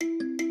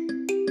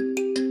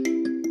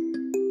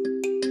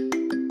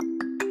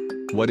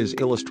What is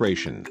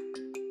illustration?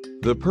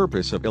 The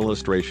purpose of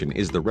illustration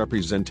is the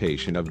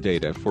representation of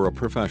data for a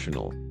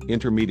professional,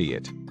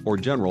 intermediate, or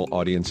general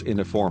audience in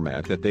a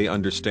format that they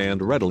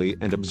understand readily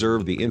and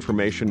observe the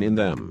information in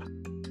them.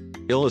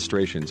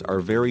 Illustrations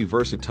are very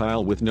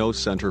versatile with no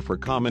center for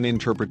common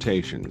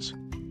interpretations.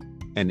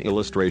 An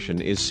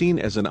illustration is seen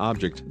as an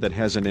object that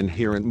has an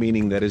inherent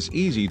meaning that is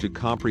easy to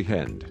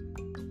comprehend.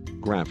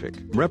 Graphic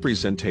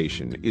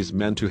representation is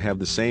meant to have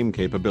the same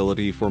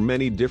capability for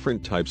many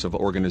different types of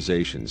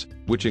organizations,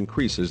 which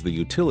increases the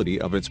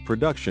utility of its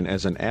production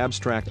as an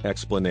abstract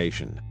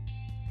explanation.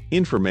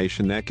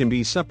 Information that can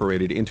be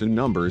separated into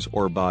numbers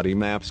or body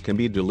maps can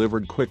be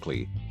delivered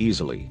quickly,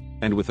 easily,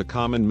 and with a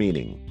common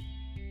meaning.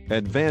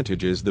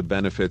 Advantages. The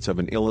benefits of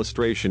an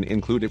illustration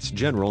include its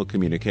general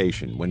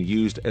communication when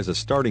used as a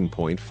starting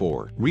point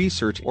for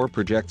research or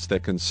projects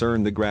that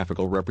concern the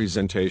graphical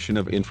representation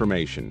of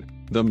information,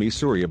 the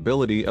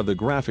measurability of the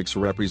graphics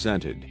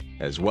represented,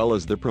 as well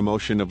as the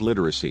promotion of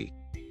literacy.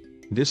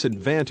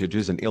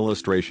 Disadvantages. An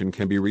illustration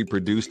can be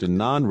reproduced in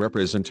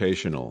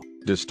non-representational,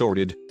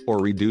 distorted, or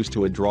reduced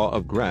to a draw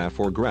of graph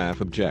or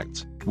graph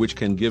objects, which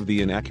can give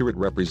the inaccurate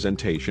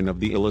representation of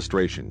the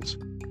illustrations.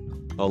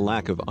 A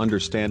lack of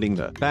understanding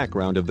the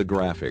background of the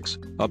graphics,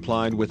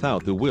 applied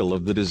without the will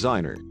of the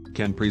designer,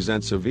 can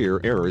present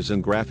severe errors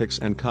in graphics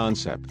and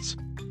concepts.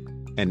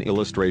 An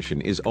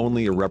illustration is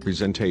only a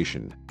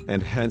representation,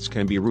 and hence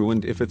can be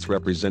ruined if its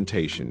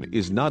representation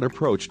is not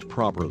approached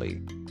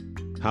properly.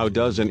 How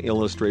does an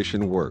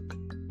illustration work?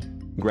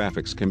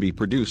 Graphics can be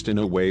produced in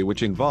a way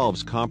which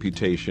involves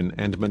computation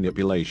and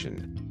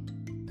manipulation.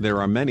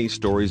 There are many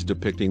stories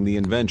depicting the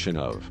invention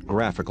of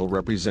graphical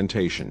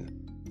representation.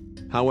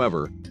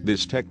 However,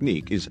 this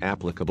technique is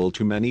applicable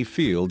to many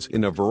fields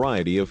in a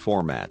variety of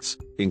formats,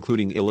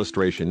 including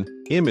illustration,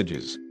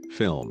 images,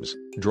 films,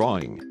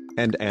 drawing,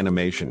 and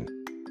animation.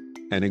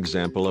 An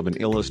example of an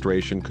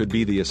illustration could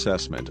be the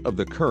assessment of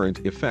the current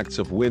effects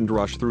of wind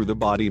rush through the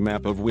body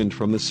map of wind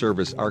from the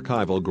service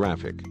archival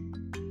graphic.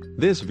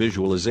 This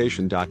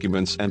visualization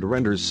documents and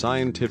renders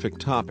scientific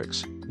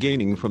topics,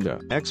 gaining from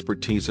the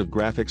expertise of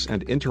graphics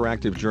and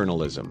interactive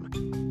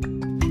journalism.